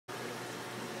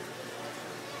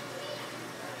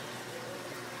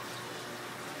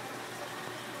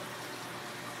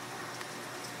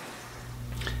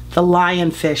the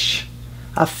lionfish,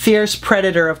 a fierce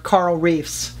predator of coral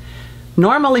reefs.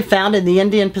 Normally found in the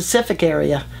Indian Pacific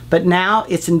area, but now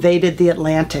it's invaded the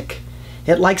Atlantic.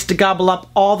 It likes to gobble up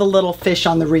all the little fish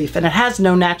on the reef, and it has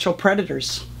no natural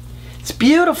predators. It's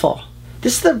beautiful.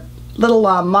 This is the little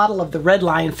model of the red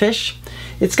lionfish.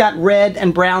 It's got red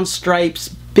and brown stripes,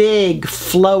 big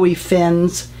flowy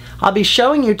fins. I'll be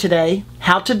showing you today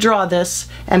how to draw this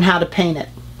and how to paint it.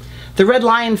 The red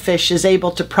lionfish is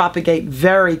able to propagate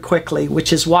very quickly,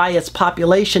 which is why its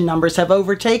population numbers have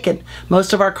overtaken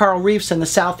most of our coral reefs in the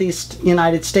southeast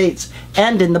United States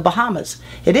and in the Bahamas.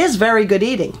 It is very good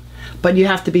eating, but you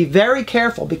have to be very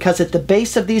careful because at the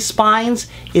base of these spines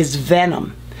is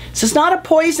venom. This is not a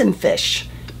poison fish,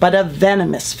 but a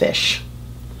venomous fish.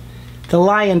 The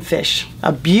lionfish,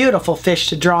 a beautiful fish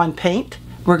to draw and paint.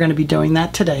 We're going to be doing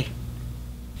that today.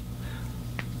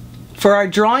 For our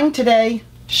drawing today,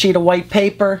 sheet of white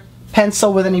paper,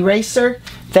 pencil with an eraser,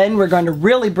 then we're going to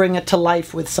really bring it to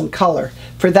life with some color.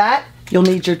 For that, you'll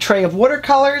need your tray of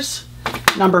watercolors,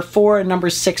 number 4 and number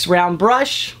 6 round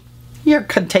brush, your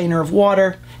container of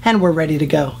water, and we're ready to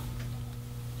go.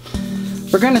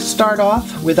 We're going to start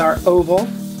off with our oval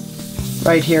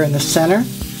right here in the center.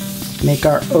 Make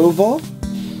our oval.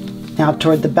 Now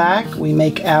toward the back, we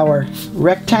make our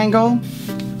rectangle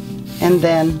and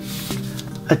then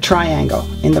a triangle.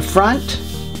 In the front,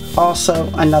 also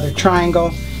another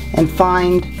triangle, and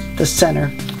find the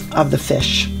center of the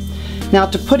fish. Now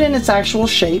to put in its actual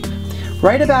shape,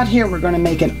 right about here we're going to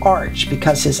make an arch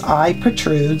because his eye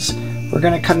protrudes. We're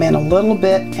going to come in a little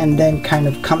bit and then kind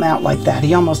of come out like that.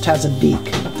 He almost has a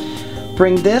beak.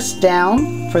 Bring this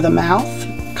down for the mouth,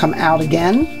 come out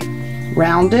again,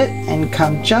 round it, and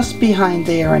come just behind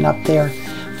there and up there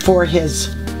for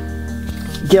his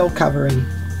gill covering.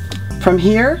 From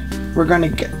here, we're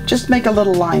going to just make a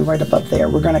little line right above there.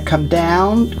 We're going to come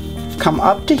down, come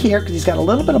up to here because he's got a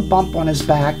little bit of bump on his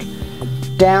back,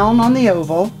 down on the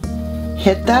oval,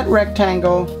 hit that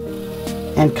rectangle,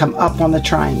 and come up on the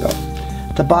triangle.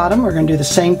 At the bottom, we're going to do the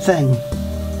same thing.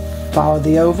 Follow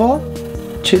the oval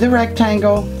to the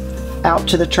rectangle, out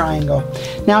to the triangle.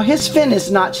 Now his fin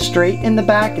is not straight in the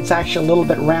back, it's actually a little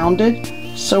bit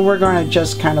rounded, so we're going to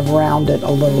just kind of round it a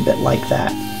little bit like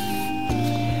that.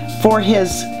 For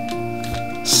his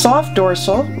soft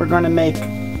dorsal, we're going to make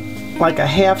like a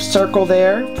half circle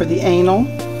there for the anal,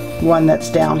 one that's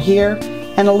down here,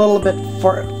 and a little bit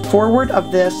forward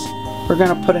of this, we're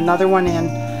going to put another one in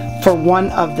for one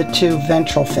of the 2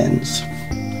 ventral fins.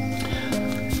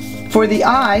 For the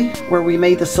eye, where we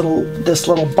made this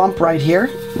little bump right here,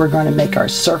 we're going to make our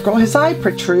circle. His eye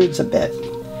protrudes a bit.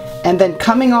 And then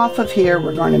coming off of here,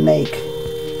 we're going to make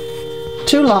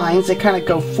 2 lines. They kind of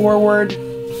go forward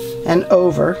and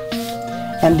over.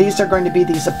 And these are going to be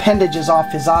these appendages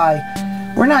off his eye.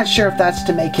 We're not sure if that's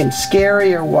to make him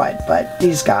scary or what, but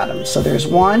he's got them. So there's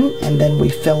 1, and then we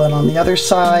fill in on the other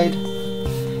side.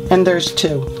 And there's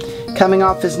 2. Coming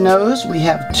off his nose, we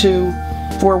have 2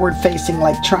 forward facing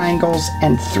like triangles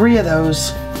and 3 of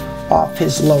those off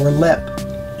his lower lip.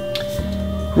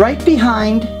 Right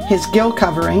behind his gill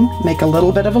covering, make a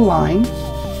little bit of a line,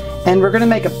 and we're going to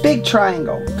make a big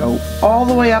triangle. Go all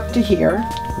the way up to here,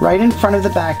 right in front of the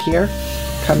back here,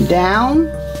 come down,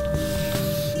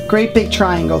 great big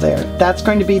triangle there. That's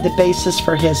going to be the basis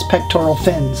for his pectoral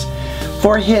fins.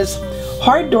 For his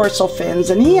hard dorsal fins,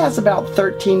 and he has about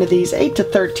 13 of these, 8 to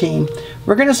 13,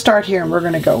 we're going to start here and we're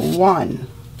going to go 1,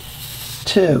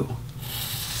 2,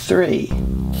 3,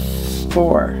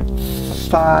 4,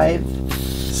 5,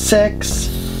 6,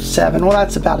 7. Well,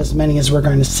 that's about as many as we're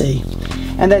going to see.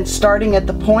 And then starting at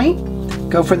the point,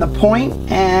 go from the point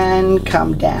and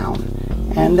come down.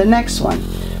 And the next one.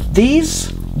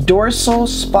 These dorsal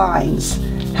spines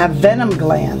have venom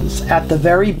glands at the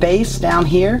very base down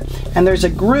here, and there's a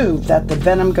groove that the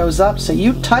venom goes up, so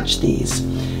you touch these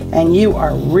and you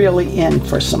are really in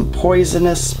for some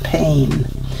poisonous pain.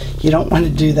 You don't want to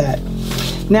do that.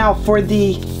 Now for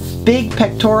the big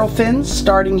pectoral fins,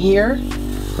 starting here,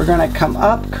 we're going to come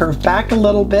up, curve back a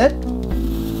little bit,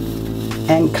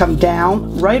 and come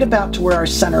down right about to where our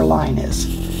center line is.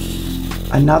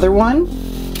 Another one,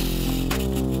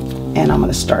 and I'm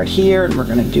going to start here, and we're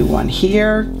going to do one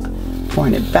here,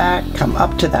 point it back, come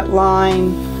up to that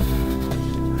line,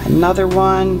 another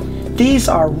one. These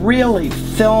are really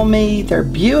filmy, they're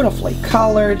beautifully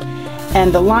colored,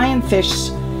 and the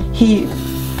lionfish, he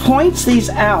points these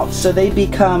out so they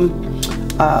become,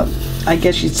 I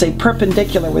guess you'd say,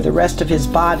 perpendicular with the rest of his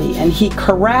body, and he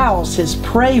corrals his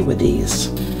prey with these.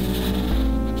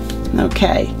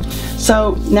 Okay,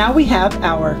 so now we have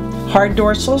our hard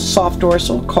dorsal, soft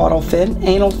dorsal, caudal fin,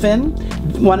 anal fin,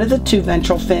 one of the 2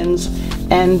 ventral fins,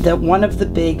 and one of the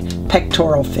big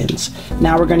pectoral fins.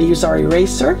 Now we're going to use our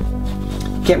eraser,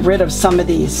 get rid of some of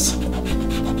these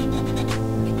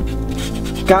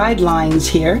guidelines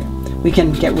here. We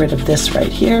can get rid of this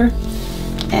right here,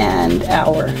 and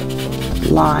our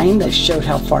line that showed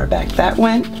how far back that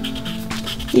went.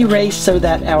 Erase so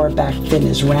that our back fin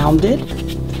is rounded.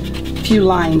 A few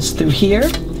lines through here,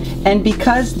 and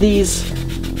because these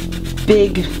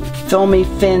big filmy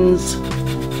fins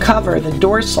cover the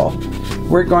dorsal,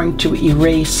 we're going to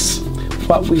erase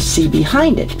what we see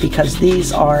behind it because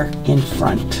these are in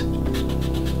front.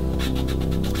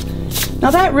 Now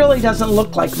that really doesn't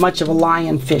look like much of a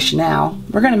lionfish now.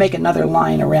 We're going to make another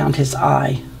line around his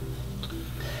eye.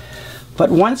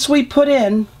 But once we put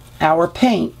in our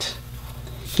paint,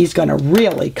 he's going to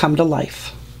really come to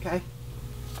life. Okay.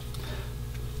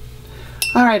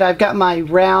 All right, I've got my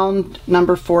round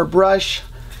number 4 brush.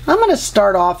 I'm going to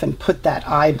start off and put that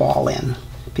eyeball in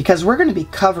because we're going to be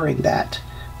covering that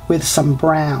with some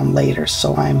brown later.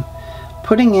 So I'm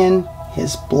putting in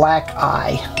his black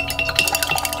eye.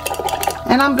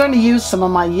 And I'm going to use some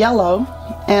of my yellow,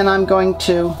 and I'm going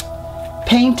to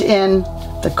paint in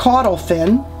the caudal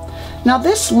fin. Now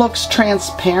this looks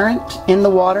transparent in the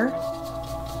water,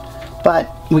 but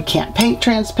we can't paint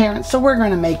transparent, so we're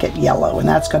going to make it yellow, and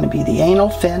that's going to be the anal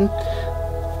fin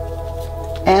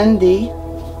and the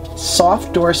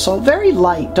soft dorsal, very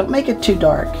light, don't make it too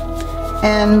dark,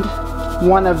 and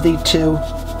one of the 2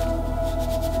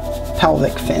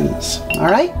 pelvic fins. All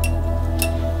right,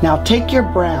 now take your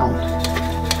brown.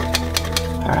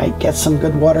 All right, get some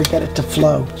good water, get it to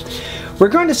flow. We're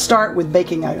going to start with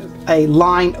making a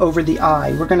line over the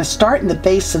eye. We're going to start in the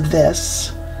base of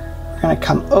this. We're going to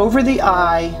come over the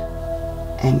eye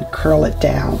and curl it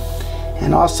down.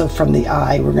 And also from the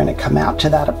eye, we're going to come out to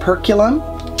that operculum.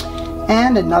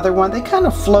 And another one, they kind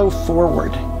of flow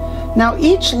forward. Now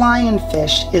each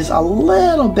lionfish is a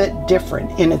little bit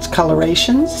different in its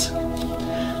colorations.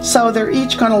 So they're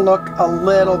each going to look a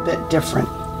little bit different.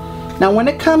 Now when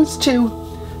it comes to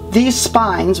these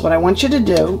spines, what I want you to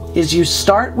do is you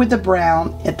start with the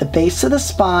brown at the base of the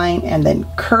spine and then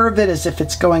curve it as if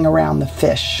it's going around the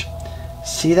fish.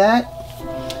 See that?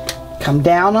 Come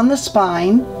down on the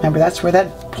spine. Remember, that's where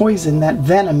that poison, that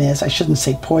venom is. I shouldn't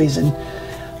say poison,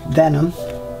 venom.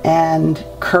 And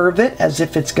curve it as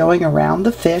if it's going around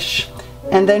the fish.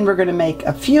 And then we're going to make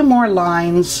a few more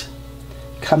lines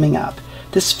coming up.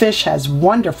 This fish has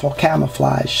wonderful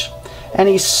camouflage. And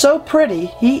he's so pretty,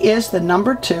 he is the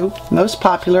number 2 most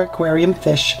popular aquarium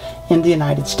fish in the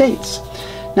United States.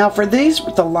 Now for these,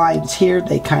 the lines here,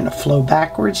 they kind of flow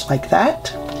backwards like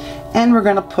that. And we're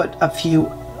going to put a few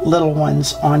little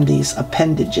ones on these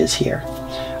appendages here.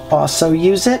 Also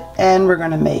use it, and we're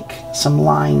going to make some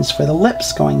lines for the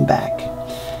lips going back.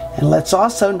 And let's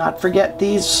also not forget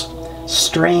these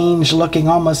strange looking,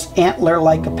 almost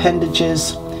antler-like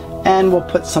appendages, and we'll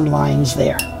put some lines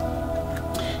there.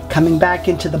 Coming back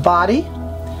into the body,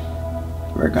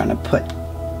 we're going to put,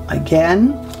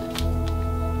 again,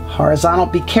 horizontal.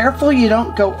 Be careful you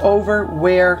don't go over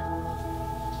where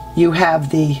you have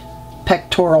the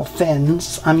pectoral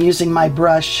fins. I'm using my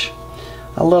brush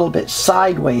a little bit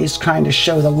sideways, trying to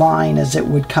show the line as it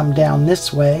would come down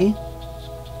this way.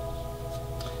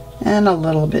 And a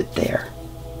little bit there.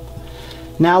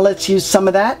 Now let's use some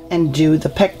of that and do the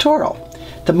pectoral.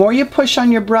 The more you push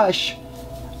on your brush,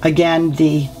 again,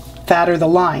 the fatter the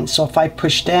line. So if I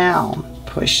push down,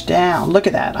 look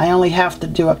at that. I only have to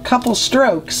do a couple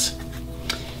strokes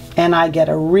and I get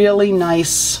a really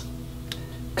nice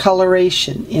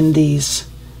coloration in these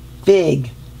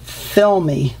big,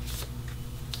 filmy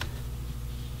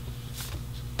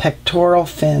pectoral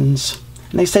fins.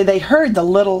 And they say they heard the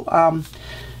little,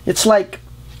 it's like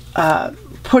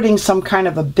putting some kind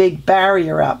of a big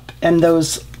barrier up, and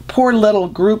those poor little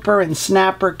grouper and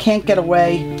snapper can't get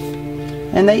away,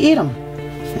 and they eat them.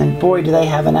 And boy, do they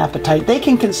have an appetite. They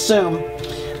can consume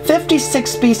 56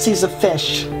 species of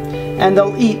fish, and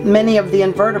they'll eat many of the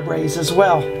invertebrates as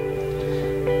well.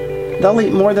 They'll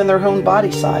eat more than their own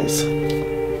body size.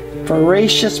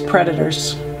 Voracious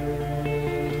predators.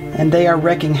 And they are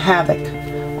wreaking havoc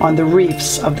on the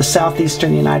reefs of the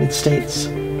southeastern United States.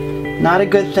 Not a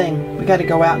good thing. We got to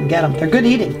go out and get them. They're good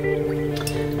eating.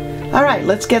 All right,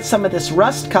 let's get some of this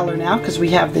rust color now, because we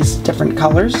have these different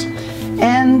colors.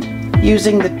 And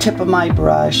using the tip of my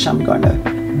brush, I'm going to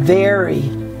vary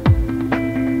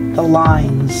the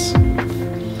lines.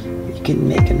 You can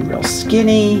make them real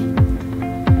skinny,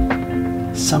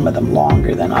 some of them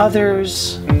longer than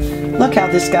others. Look how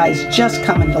this guy's just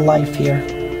coming to life here.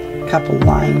 A couple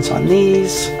lines on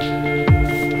these, a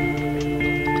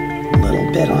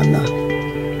little bit on the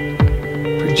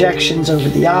projections over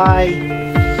the eye,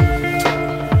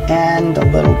 and a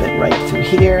little bit right through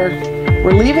here.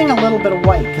 We're leaving a little bit of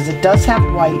white because it does have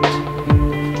white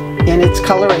in its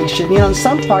coloration. You know, in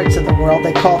some parts of the world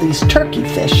they call these turkey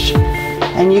fish,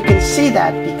 and you can see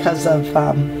that because of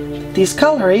these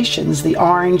colorations, the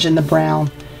orange and the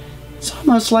brown. It's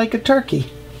almost like a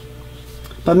turkey.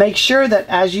 But make sure that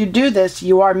as you do this,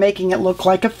 you are making it look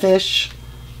like a fish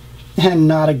and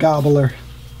not a gobbler.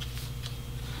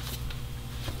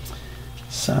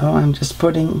 So I'm just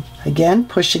putting, again,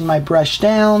 pushing my brush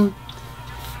down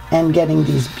and getting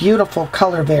these beautiful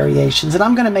color variations. And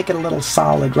I'm going to make it a little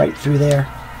solid right through there.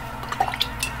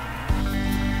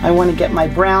 I want to get my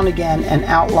brown again and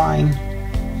outline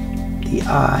the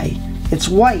eye. It's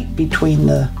white between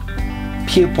the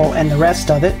pupil and the rest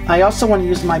of it. I also want to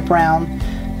use my brown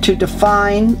to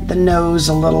define the nose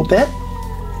a little bit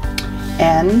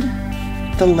and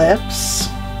the lips.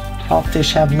 All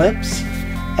fish have lips.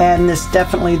 And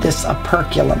this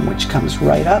operculum, which comes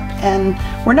right up. And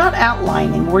we're not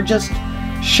outlining, we're just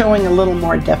showing a little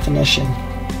more definition.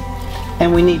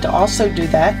 And we need to also do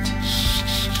that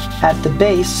at the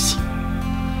base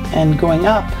and going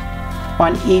up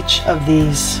on each of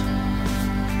these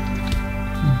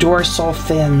dorsal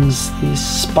fins, these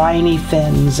spiny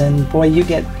fins. And boy, you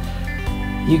get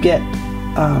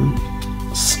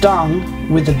stung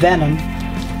with the venom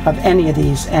of any of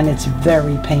these, and it's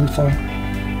very painful.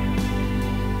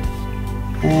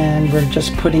 And we're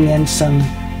just putting in some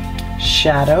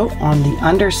shadow on the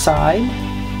underside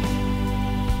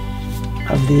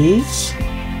of these.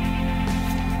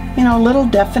 You know, a little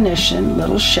definition,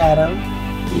 little shadow.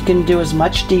 You can do as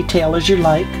much detail as you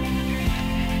like.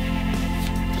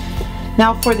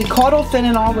 Now for the caudal fin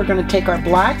and all, we're going to take our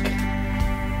black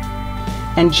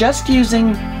and just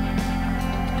using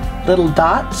little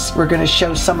dots, we're going to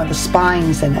show some of the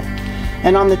spines in it.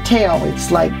 And on the tail,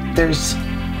 it's like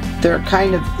they're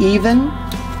kind of even.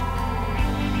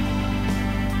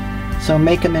 So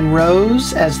make them in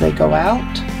rows as they go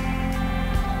out.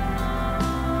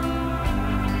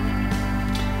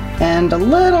 And a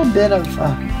little bit of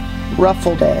a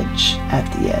ruffled edge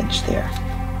at the edge there.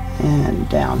 And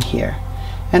down here.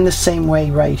 And the same way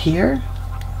right here.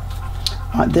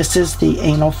 This is the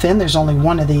anal fin. There's only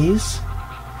one of these.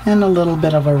 And a little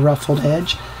bit of a ruffled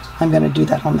edge. I'm going to do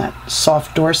that on that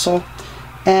soft dorsal.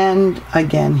 And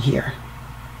again here,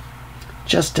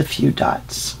 just a few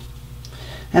dots.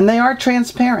 And they are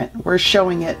transparent. We're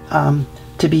showing it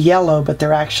to be yellow, but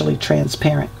they're actually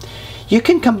transparent. You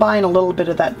can combine a little bit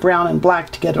of that brown and black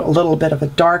to get a little bit of a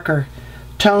darker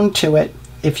tone to it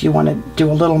if you want to do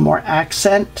a little more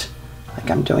accent, like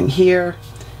I'm doing here,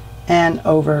 and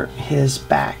over his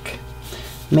back.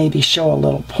 Maybe show a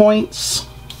little points.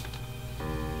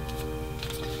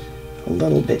 A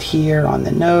little bit here on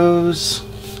the nose.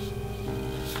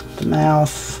 The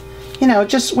mouth. You know,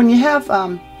 just when you have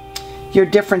your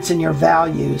difference in your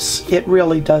values, it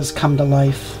really does come to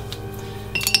life.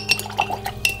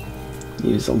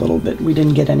 Use a little bit. We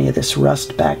didn't get any of this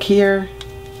rust back here.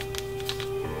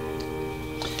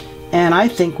 And I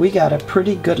think we got a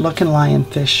pretty good looking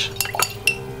lionfish.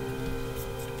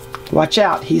 Watch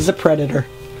out, he's a predator.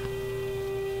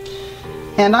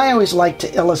 And I always like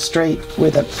to illustrate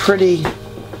with a pretty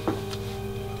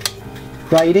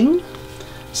writing.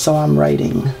 So I'm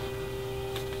writing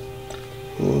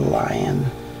lion.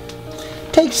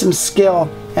 Takes some skill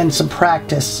and some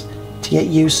practice to get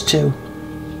used to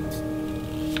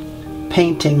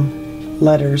painting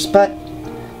letters, but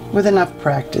with enough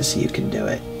practice you can do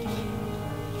it.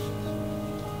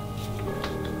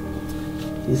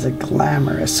 He's a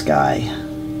glamorous guy.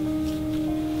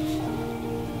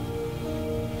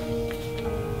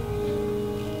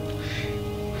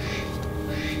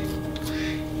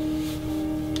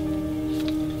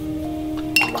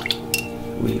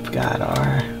 We've got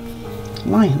our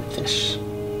lionfish.